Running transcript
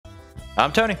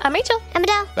I'm Tony. I'm Rachel. I'm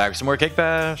Adele. Back with some more Cake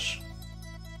Bash.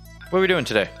 What are we doing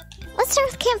today? Let's start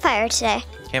with campfire today.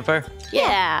 Campfire?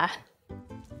 Yeah.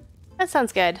 That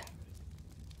sounds good.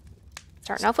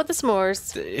 Starting off with the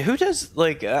s'mores. Who does,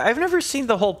 like, I've never seen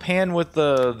the whole pan with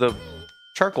the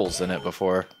charcoals in it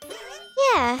before.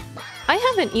 Yeah. I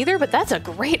haven't either, but that's a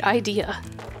great idea.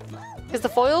 Because the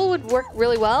foil would work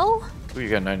really well. Ooh, you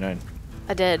got 99.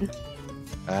 I did.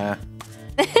 I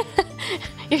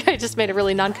just made a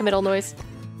really non-committal noise.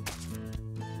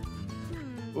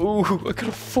 Ooh, I got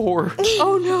a 4.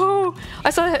 Oh no! I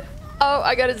saw it. Oh,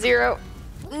 I got a 0.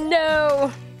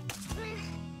 No!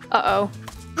 Uh-oh.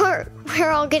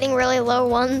 We're all getting really low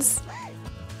ones.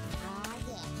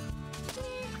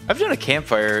 I've done a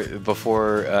campfire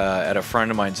before at a friend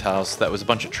of mine's house that was a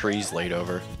bunch of trees laid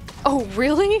over. Oh,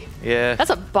 really? Yeah.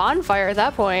 That's a bonfire at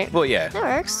that point. Well, yeah. That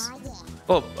works.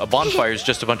 Well, a bonfire is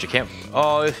just a bunch of camp.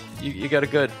 Oh, you got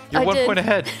it good. You're I 1 did. point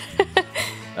ahead.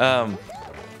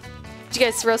 Did you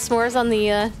guys throw s'mores on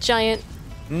the giant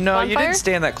No, you bonfire? didn't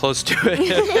stand that close to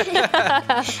it.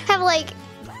 Have like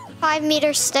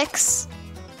 5-meter sticks.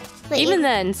 that Even you-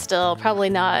 then, still, probably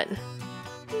not.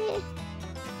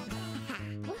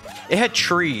 It had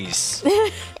trees.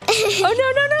 Oh,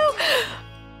 no.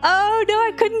 Oh, no,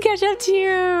 I couldn't catch up to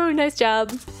you. Nice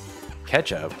job.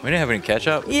 Ketchup. We didn't have any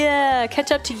ketchup. Yeah,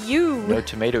 catch up to you. No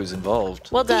tomatoes involved.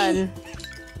 Well done.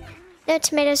 No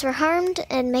tomatoes were harmed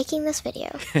in making this video.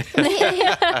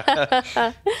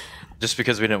 Just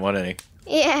because we didn't want any.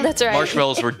 Yeah. That's right.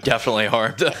 Marshmallows were definitely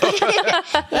harmed.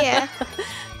 Yeah.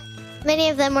 Many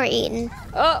of them were eaten.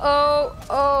 Uh-oh.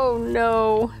 Oh,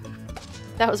 no.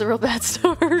 That was a real bad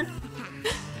start.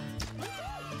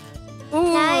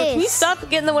 Ooh, Nice. Can you stop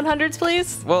getting the 100s,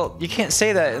 please? Well, you can't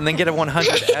say that and then get a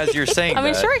 100 as you're saying I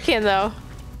mean, that. sure I can, though.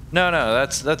 No,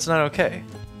 that's not okay.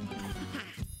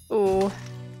 Ooh.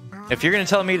 If you're gonna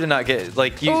tell me to not get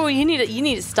like you, Ooh, you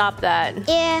need to stop that.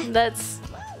 Yeah. That's...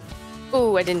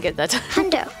 Ooh, I didn't get that time.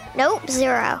 Hundo. Nope.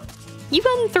 0. You've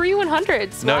gotten 3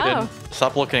 100s. no, wow. I didn't.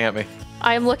 Stop looking at me.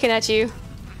 I am looking at you.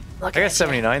 I got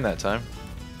 79 that time.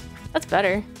 That's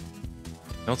better.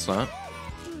 No, it's not.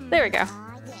 There we go.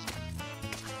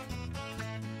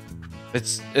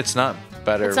 It's not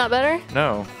better. It's not better?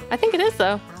 No, I think it is,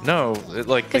 though. no.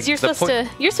 Like Because you're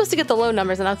supposed to get the low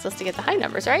numbers and I'm supposed to get the high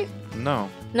numbers, right? No,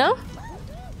 No?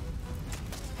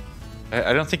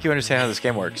 I don't think you understand how this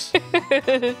game works.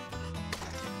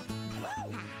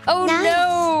 Oh, Nice.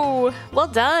 no! Well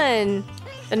done.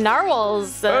 The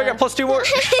narwhals. Oh, I got +2 more.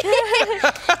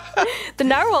 The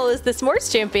narwhal is the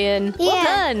s'mores champion. Well Yeah.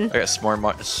 done. I got s'more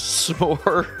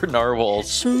narwhals.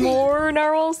 S'more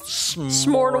narwhals?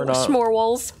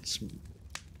 S'morewals.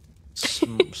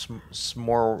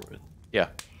 S'more. Yeah,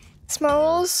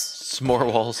 Smorwolves. s'more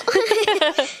walls.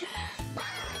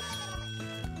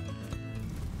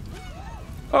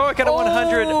 Oh, I got a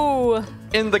 100 Oh,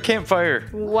 in the campfire.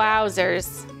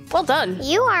 wowzers. Well done.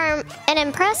 You are an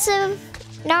impressive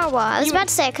narwhal. I was about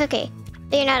to say a cookie,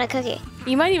 but you're not a cookie.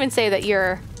 You might even say that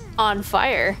you're on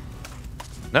fire.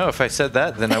 No, if I said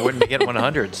that, then I wouldn't be getting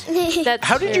 100s. That's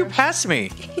How did you true. pass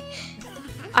me?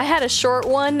 I had a short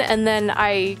one and then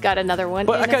I got another one.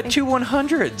 But I in, got think. 2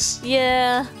 100s.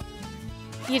 Yeah,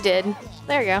 you did.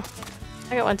 There you go.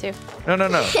 I got one too. No.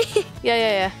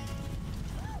 Yeah.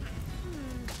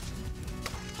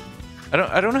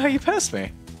 I don't know how you passed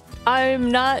me.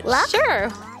 I'm not Luck? sure.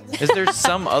 Is there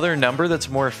some other number that's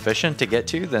more efficient to get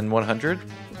to than 100?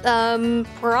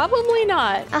 Probably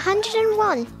not.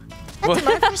 101. That's a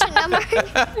more efficient number.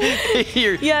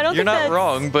 Yeah, I don't you're think not that's-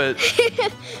 wrong, but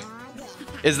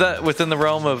is that within the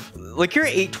realm of like you're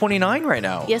at 829 right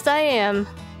now? Yes, I am.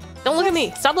 Don't look at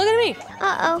me. Stop looking at me.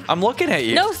 Uh-oh. I'm looking at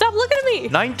you. No, stop looking at me.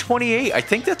 928. I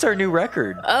think that's our new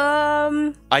record.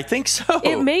 I think so.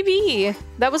 It may be.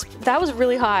 That was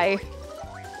really high.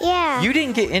 Yeah. You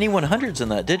didn't get any 100s in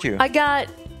that, did you? I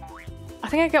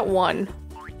think I got one.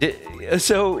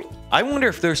 So I wonder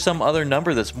if there's some other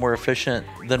number that's more efficient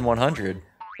than 100.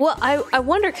 Well, I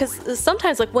wonder because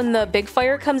sometimes like when the big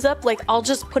fire comes up, like I'll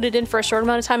just put it in for a short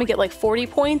amount of time and get like 40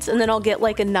 points, and then I'll get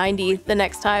like a 90 the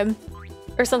next time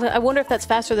or something. I wonder if that's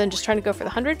faster than just trying to go for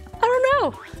the 100. I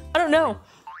don't know.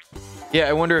 Yeah,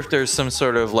 I wonder if there's some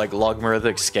sort of like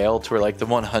logarithmic scale to where like the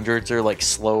 100s are like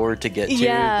slower to get to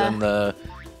Yeah. than the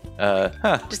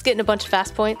Just getting a bunch of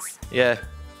fast points. Yeah,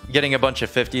 getting a bunch of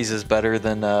 50s is better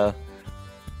than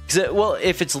well,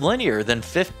 if it's linear, then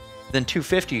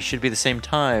 250 should be the same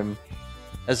time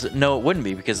as no, it wouldn't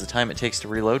be because the time it takes to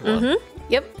reload one.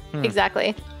 Yep,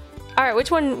 exactly. All right, which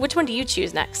one do you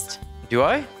choose next? Do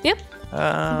I? Yep.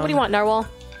 What do you want, Narwhal?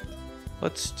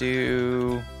 Let's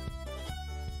do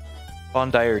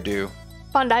Bondi or do.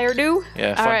 Fondue?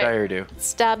 Yeah, All right. fondue.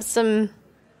 Stab some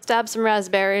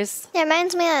raspberries. It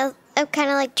reminds me of kind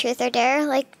of like Truth or Dare.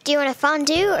 Like, do you want to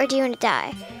fondue or do you want to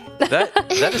die?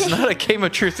 That is not a game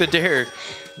of Truth or Dare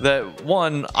that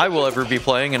one I will ever be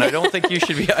playing, and I don't think you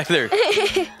should be either.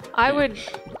 I would.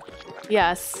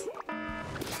 Yes.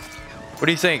 What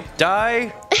do you think?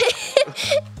 Die?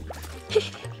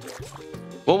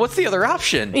 Well, what's the other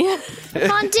option? Yeah.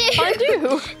 Fondue.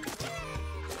 Fondue.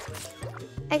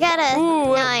 I got a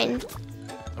Ooh. 9.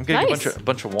 I'm getting Nice. a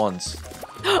bunch of ones.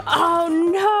 Oh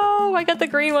no! I got the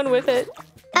green one with it.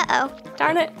 Uh-oh.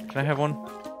 Darn it! Can I have one?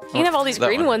 You can have all these That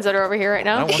green one. ones that are over here right I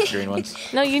now. don't want the green ones.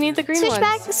 No, you need the green Switch ones.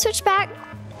 back. Switch back.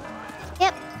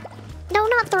 Yep. No,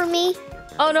 not through me.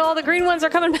 Oh no! All the green ones are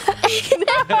coming back.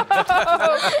 No!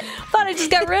 Thought I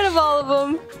just got rid of all of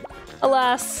them.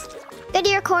 Alas. Go to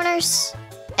your corners.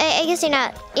 I guess you're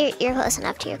not. You're close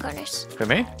enough to your corners. For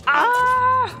me?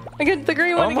 Ah! I get the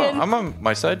green Oh, one again. I'm on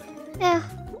my side. Yeah.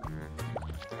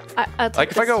 I'll take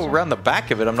Like, if I this. go around the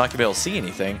back of it, I'm not going to be able to see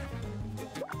anything.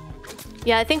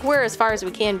 Yeah, I think we're as far as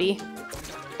we can be.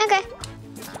 Okay.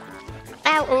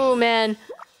 Ow. Oh man,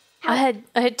 I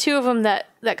had 2 of them that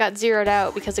got zeroed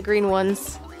out because of green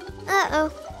ones.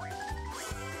 Uh-oh.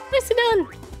 Nicely done.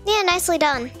 Yeah, nicely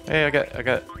done. Hey, I got. Look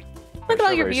at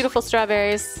all your strawberries. beautiful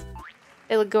strawberries.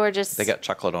 They look gorgeous. They got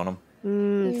chocolate on them.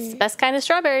 It's the best kind of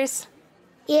strawberries.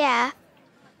 Yeah.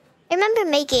 I remember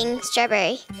making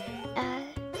strawberry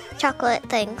chocolate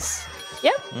things.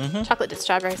 Yep. Chocolate dipped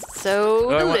strawberries.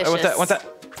 So Oh, delicious. I want that.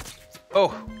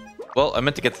 Oh, well, I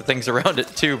meant to get the things around it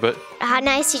too, but Ah,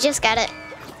 nice. You just got it.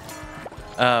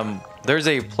 there's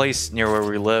a place near where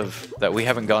we live that we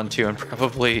haven't gone to in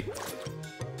probably,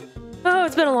 Oh,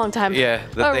 it's been a long time. yeah,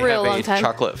 that A they real have long a time.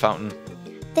 chocolate fountain.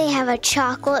 They have a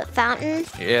chocolate fountain.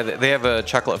 Yeah, they have a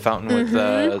chocolate fountain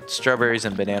with strawberries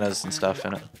and bananas and stuff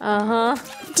in it. Uh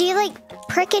huh. Do you like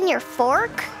prick in your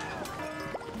fork?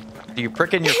 Do you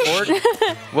prick in your fork?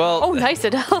 Well, Oh, nice,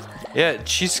 Adele. yeah,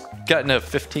 she's gotten a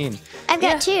 15. I've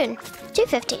got two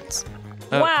 15s.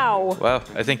 Oh. Wow. Wow,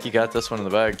 I think you got this one in the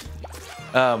bag.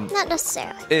 Not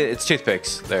necessarily. It's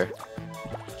toothpicks there.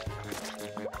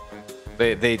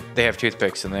 They have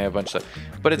toothpicks and they have a bunch of stuff.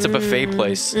 But it's a buffet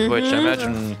place, which I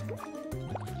imagine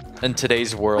in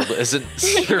today's world isn't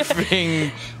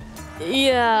surfing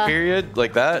Yeah. period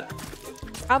like that.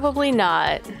 Probably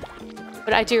not.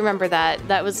 But I do remember that.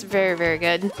 That was very, very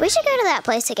good. We should go to that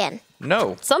place again.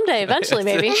 No. Someday, eventually,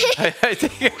 maybe. I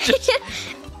think it just, If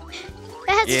it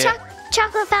has a Yeah.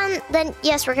 chocolate fountain, then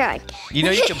yes, we're going. you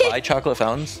know you can buy chocolate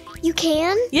fountains? You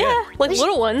can? Yeah, like We should-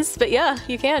 little ones, but yeah,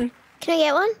 you can. Can I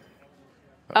get one?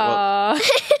 Well,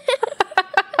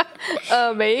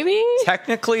 Maybe?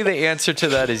 technically the answer to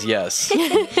that is yes. It'll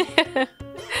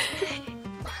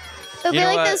You be know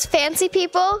like what? those fancy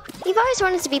people. You've always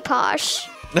wanted to be posh.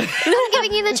 I'm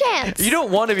giving you the chance. You don't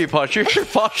want to be posh. You're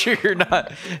posh or you're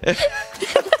not.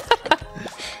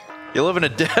 You live in a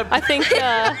dip. I think,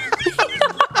 oh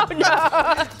no!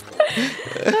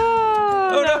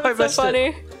 Oh, no, I that's missed so it.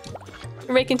 funny.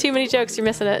 You're making too many jokes, you're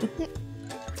missing it.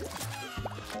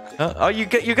 Oh, you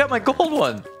got my gold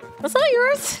one. Was that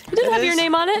yours? It didn't It have your is.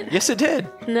 name on it? Yes, it did.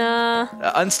 Nah.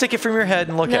 Unstick it from your head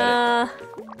and look at Nah.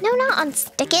 No, not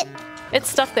unstick it. It's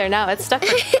stuck there now. It's stuck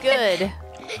for good. it.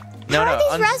 No, How are no,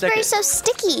 these unstick raspberries it. so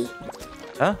sticky?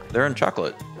 Huh? They're in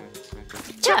chocolate.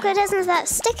 Chocolate isn't that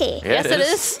sticky. Yeah, Yes, it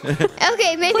is.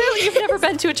 Okay, maybe. Clearly, you've never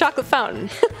been to a chocolate fountain.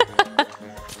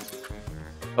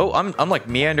 Oh, I'm like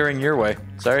meandering your way.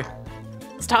 Sorry.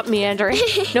 Stop meandering.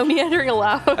 No meandering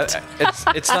allowed.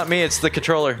 It's not me. It's the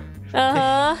controller.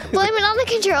 Uh-huh. Blame it on the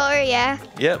controller, yeah.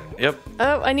 Yep.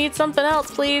 Oh, I need something else,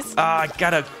 please. I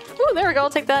gotta. Oh, there we go. I'll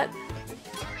take that.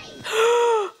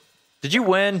 Did you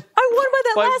win? I won by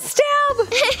that Why- last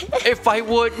stab. If I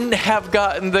wouldn't have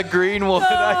gotten the green one,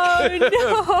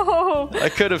 Oh, no. I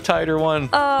could have tied her one.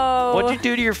 Oh. What'd you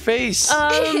do to your face?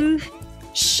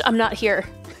 Shh, I'm not here.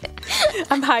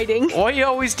 I'm hiding. Why are you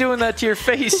always doing that to your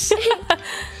face?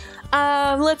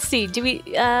 Let's see. Do we,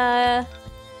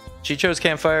 She chose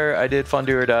campfire. I did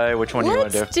fondue or die. Which one do you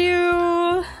want to let's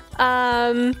do?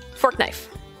 do, fork knife.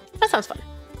 That sounds fun.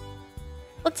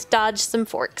 Let's dodge some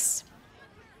forks.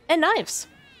 And knives.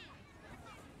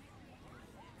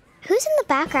 Who's in the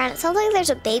background? It sounds like there's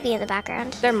a baby in the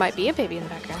background. There might be a baby in the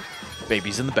background.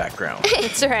 Baby's in the background.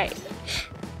 That's right.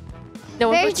 No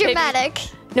one Very puts baby- dramatic.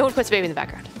 no one puts baby in the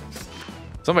background.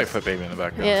 Somebody put baby in the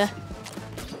background. Yeah.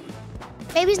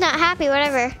 Baby's not happy,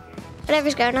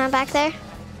 whatever's going on back there.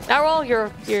 Oh, well,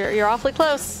 you're awfully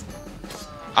close.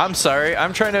 I'm sorry.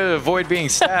 I'm trying to avoid being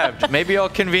stabbed. Maybe I'll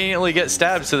conveniently get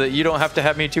stabbed so that you don't have to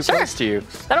have me too Sure. close to you.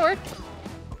 That'll work.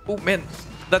 Oh man,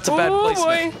 that's a bad Oh,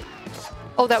 placement. boy.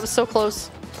 Oh, that was so close.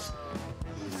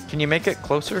 Can you make it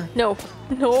closer? No.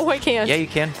 No, I can't. Yeah, you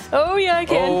can. Oh, yeah, I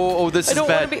can. Oh, this I is don't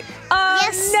bad. want to be. Oh,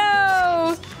 Yes.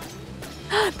 no.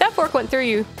 That fork went through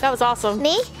you. That was awesome.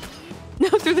 Me? No,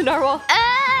 through the narwhal.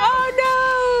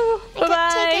 Oh, no. I got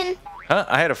Bye-bye. taken. Huh?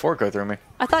 I had a fork go through me.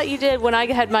 I thought you did when I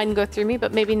had mine go through me,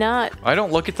 but maybe not. I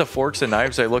don't look at the forks and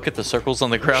knives. I look at the circles on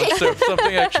the ground. So if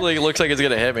something actually looks like it's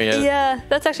gonna hit me, Yeah,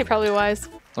 that's actually probably wise.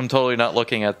 I'm totally not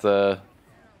looking at the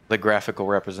graphical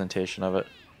representation of it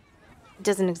It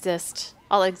doesn't exist.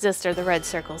 All that exists are the red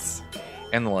circles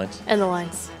and the lines. and the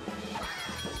lines.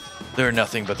 There are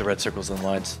nothing but the red circles and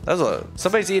lines.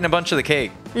 Somebody's eating a bunch of the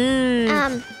cake.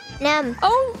 Num.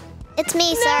 Oh, It's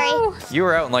me, no. sorry. You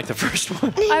were out in like the first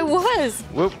one. I was.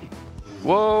 Whoop.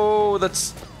 Whoa,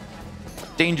 that's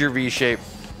danger V shape.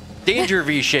 Danger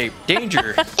V shape.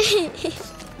 Danger.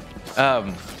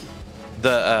 I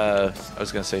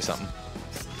was gonna say something.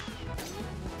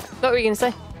 What were you going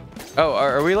to say? Oh,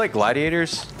 are we like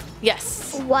gladiators?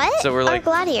 Yes. What So we're are like-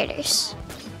 gladiators?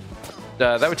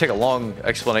 That would take a long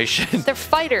explanation. They're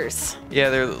fighters.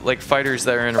 Yeah, they're like fighters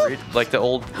that are in like the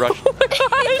old Russian,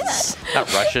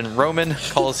 not Russian, Roman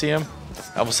Colosseum.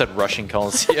 I almost said Russian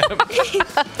Colosseum.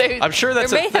 I'm sure that's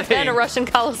There may a have been a thing. Russian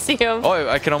Colosseum. Oh,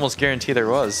 I can almost guarantee there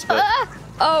was. But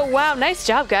Oh, wow. Nice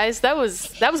job, guys. That was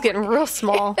getting real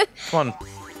small. come on,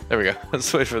 there we go.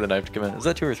 Let's wait for the knife to come in. Is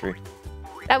that 2 or 3?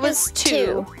 That was It's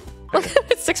 2. Look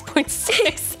at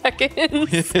 6.6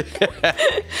 seconds.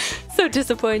 So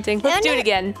disappointing. Let's do it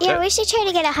again. Yeah, we should try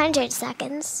to get 100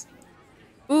 seconds.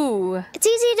 Ooh. It's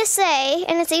easy to say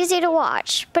and it's easy to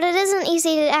watch, but it isn't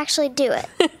easy to actually do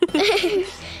it.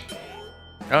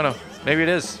 Oh no, maybe it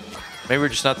is. Maybe we're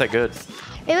just not that good.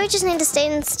 Maybe we just need to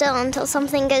stay still until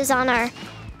something goes on our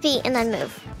feet and then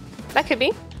move. That could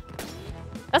be.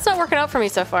 That's not working out for me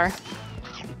so far.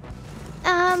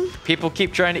 People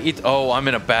keep trying to eat. Oh, I'm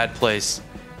in a bad place.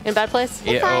 In a bad place?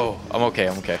 Yeah. fine. Oh, I'm okay.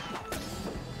 I'm okay.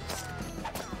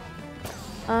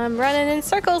 I'm running in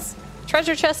circles.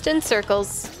 Treasure chest in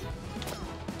circles.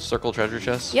 Circle treasure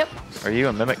chest. Yep. Are you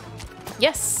a mimic?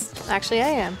 Yes. Actually, I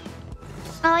am.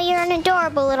 Oh, you're an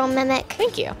adorable little mimic.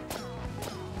 Thank you.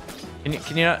 Can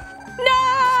you not?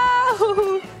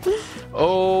 No!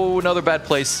 Oh, another bad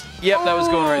place. Yep, that was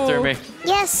going right through me.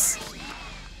 Yes.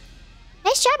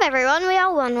 Nice job, everyone. We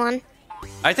all won one.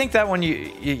 I think that one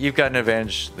you've got an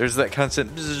advantage. There's that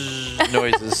constant bzzz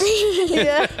noises.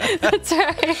 Yeah, that's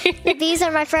right. These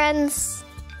are my friends.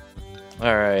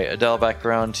 All right, Adele, back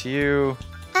around to you.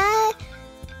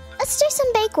 Let's do some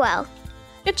Bakewell.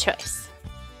 Good choice.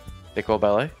 Bakewell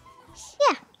Ballet.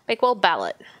 Yeah. Bakewell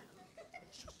ballot.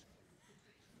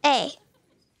 A.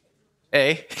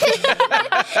 A.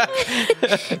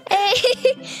 A.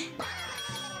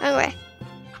 Wrong way.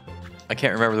 I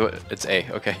can't remember what it's A.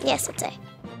 Okay. Yes, it's A.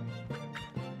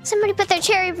 Somebody put their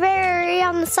cherry berry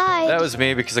on the side. That was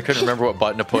me because I couldn't remember what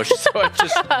button to push, so I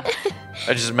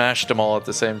just mashed them all at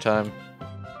the same time.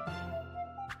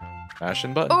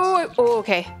 Mashing buttons. Oh,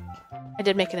 okay. I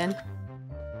did make it in.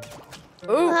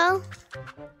 Ooh. Well,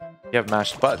 You have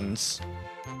mashed buttons,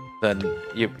 then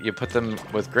you put them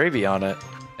with gravy on it,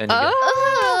 and you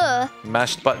ugh. get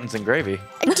mashed buttons and gravy.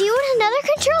 Do you want another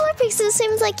controller? Because it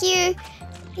seems like you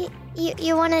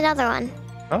want another one.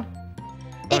 Huh?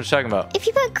 What are you talking about? If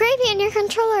you put gravy in your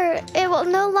controller, it will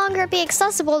no longer be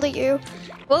accessible to you.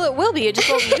 Well, it will be. It just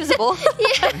won't be usable.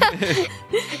 Yeah.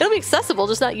 It'll be accessible,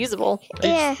 just not usable.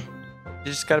 Yeah.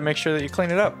 You just got to make sure that you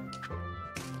clean it up.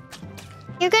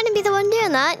 You're going to be the one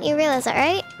doing that. You realize that,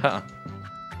 right? Huh?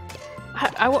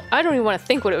 I don't even want to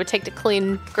think what it would take to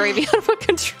clean gravy out of a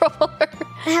controller.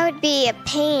 That would be a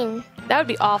pain. That would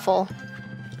be awful.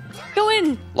 Go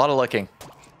in. A lot of licking.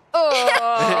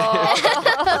 Oh.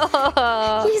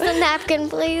 Use the napkin,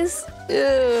 please.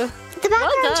 Ew. The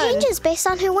background done. changes based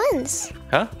on who wins.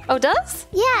 Huh? Oh, does?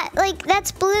 Yeah, like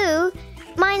that's blue.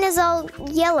 Mine is all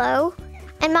yellow,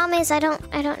 and Mommy's I don't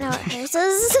know what hers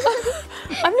is.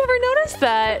 I've never noticed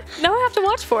that. Now I have to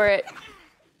watch for it.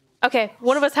 Okay,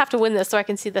 one of us have to win this so I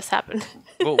can see this happen.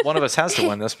 Well, one of us has to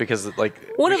win this because, like,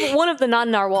 One of the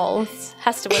non-narwhals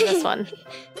has to win this one,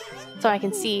 so I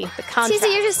can see the It's contrast.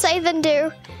 easier to say than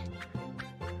do.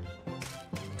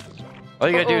 all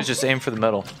you gotta do is just aim for the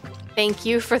middle. Thank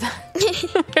you for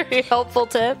that very helpful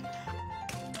tip.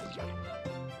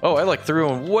 Oh, I like threw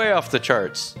him way off the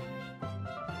charts.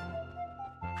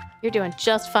 You're doing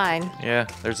just fine. Yeah,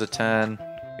 there's a 10.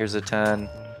 Here's a 10.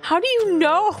 How do you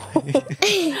know?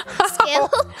 Skill.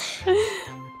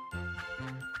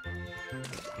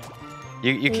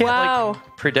 You can't Wow.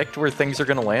 like predict where things are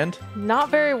gonna land. Not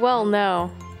very well,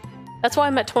 no. That's why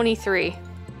I'm at 23.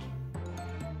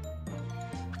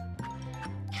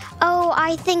 Oh,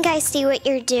 I think I see what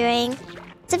you're doing.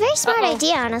 It's a very smart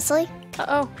idea, honestly.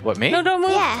 Uh-oh. What, me? No, don't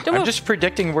move. Yeah. Don't I'm move. just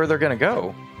predicting where they're gonna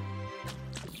go.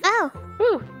 Oh.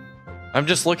 Ooh. I'm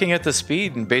just looking at the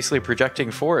speed and basically projecting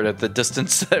forward at the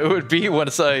distance that it would be when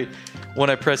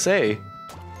I press A.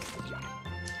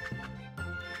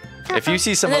 If you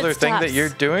see some And then other it thing that stops. you're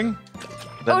doing,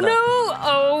 then Oh no!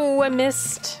 Oh, I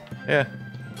missed. Yeah.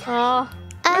 Oh.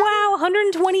 Wow,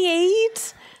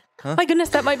 128? My goodness,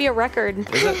 that might be a record.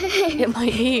 Is it? It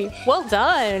might be. Well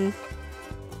done.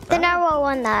 The narwhal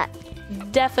won that.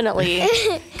 Definitely.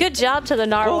 Good job to the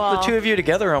narwhal. Well, the two of you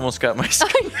together almost got my score.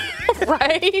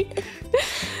 Right?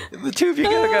 The two of you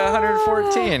got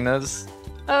 114. That's...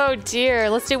 Oh dear.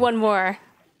 Let's do one more.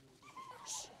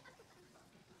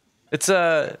 It's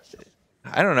I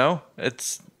don't know.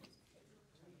 It's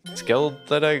skill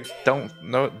that I didn't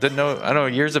know. I don't know.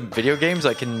 Years of video games,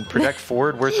 I can project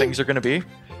forward where things are going to be.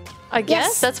 I guess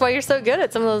Yes. that's why you're so good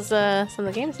at some of those some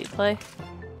of the games you play.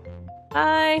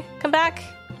 Hi, come back.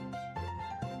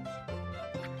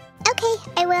 Okay,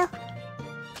 I will.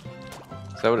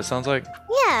 Is that what it sounds like?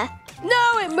 Yeah.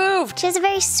 No, it moved. She has a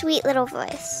very sweet little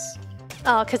voice.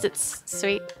 Oh, because it's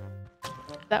sweet.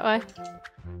 That way.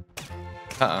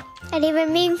 Uh-uh. I didn't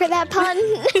even mean for that pun.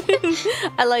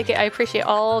 I like it. I appreciate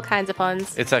all kinds of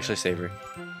puns. It's actually savory.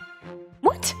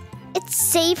 What? It's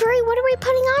savory? What are we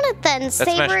putting on it then? mashed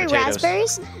Savory potatoes.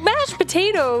 raspberries? Mashed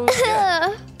potatoes.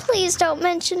 Ugh, please don't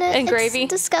mention it. And gravy? It's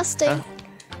disgusting.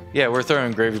 Yeah, we're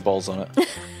throwing gravy balls on it.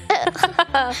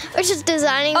 We're just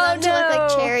designing Oh, them to look like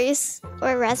no. cherries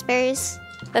or raspberries.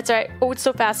 That's right. Oh, it's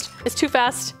so fast. It's too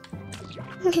fast.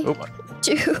 Oh,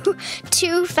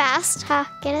 Too fast, huh?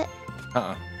 Get it?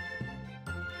 uh-uh.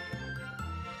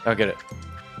 I'll get it.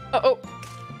 Oh.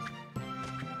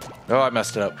 Oh, I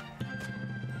messed it up.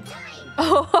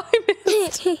 Oh, I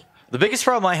missed. The biggest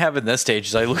problem I have in this stage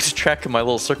is I lose track of my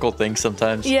little circle thing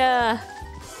sometimes. Yeah.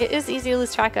 It is easy to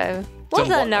lose track of. Well So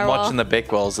done, I'm Narwhal. watching the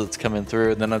bakewells that's coming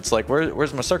through, and then it's like,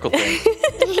 where's my circle thing?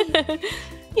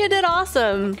 You did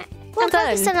awesome. Well I'm done.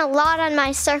 focusing a lot on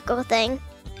my circle thing.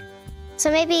 So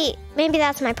maybe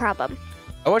that's my problem.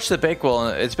 I watched the bakewell,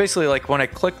 and it's basically like when I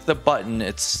click the button,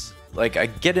 it's like I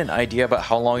get an idea about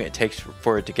how long it takes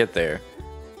for it to get there,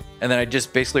 and then I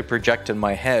just basically project in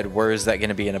my head where is that going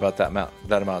to be in about that amount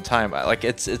of time. Like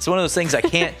it's one of those things I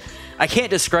can't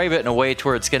describe it in a way to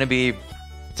where it's going to be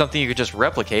something you could just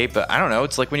replicate. But I don't know.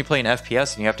 It's like when you play an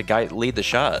FPS and you have to lead the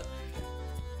shot.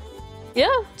 Yeah.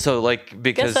 So like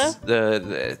because Guess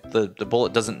the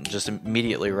bullet doesn't just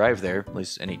immediately arrive there, at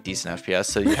least any decent FPS.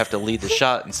 So you have to lead the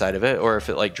shot inside of it, or if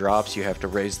it like drops, you have to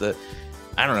raise the.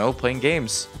 I don't know, playing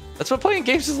games. That's what playing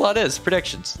games is a lot is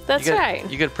predictions. That's right.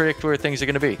 You got to predict where things are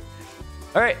going to be.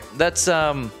 All right, that's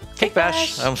Cake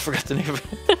Bash. I almost forgot the name of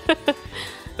it.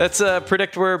 That's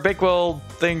predict where Bakewell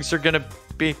things are going to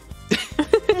be.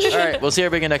 All right, we'll see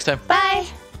everybody again next time. Bye.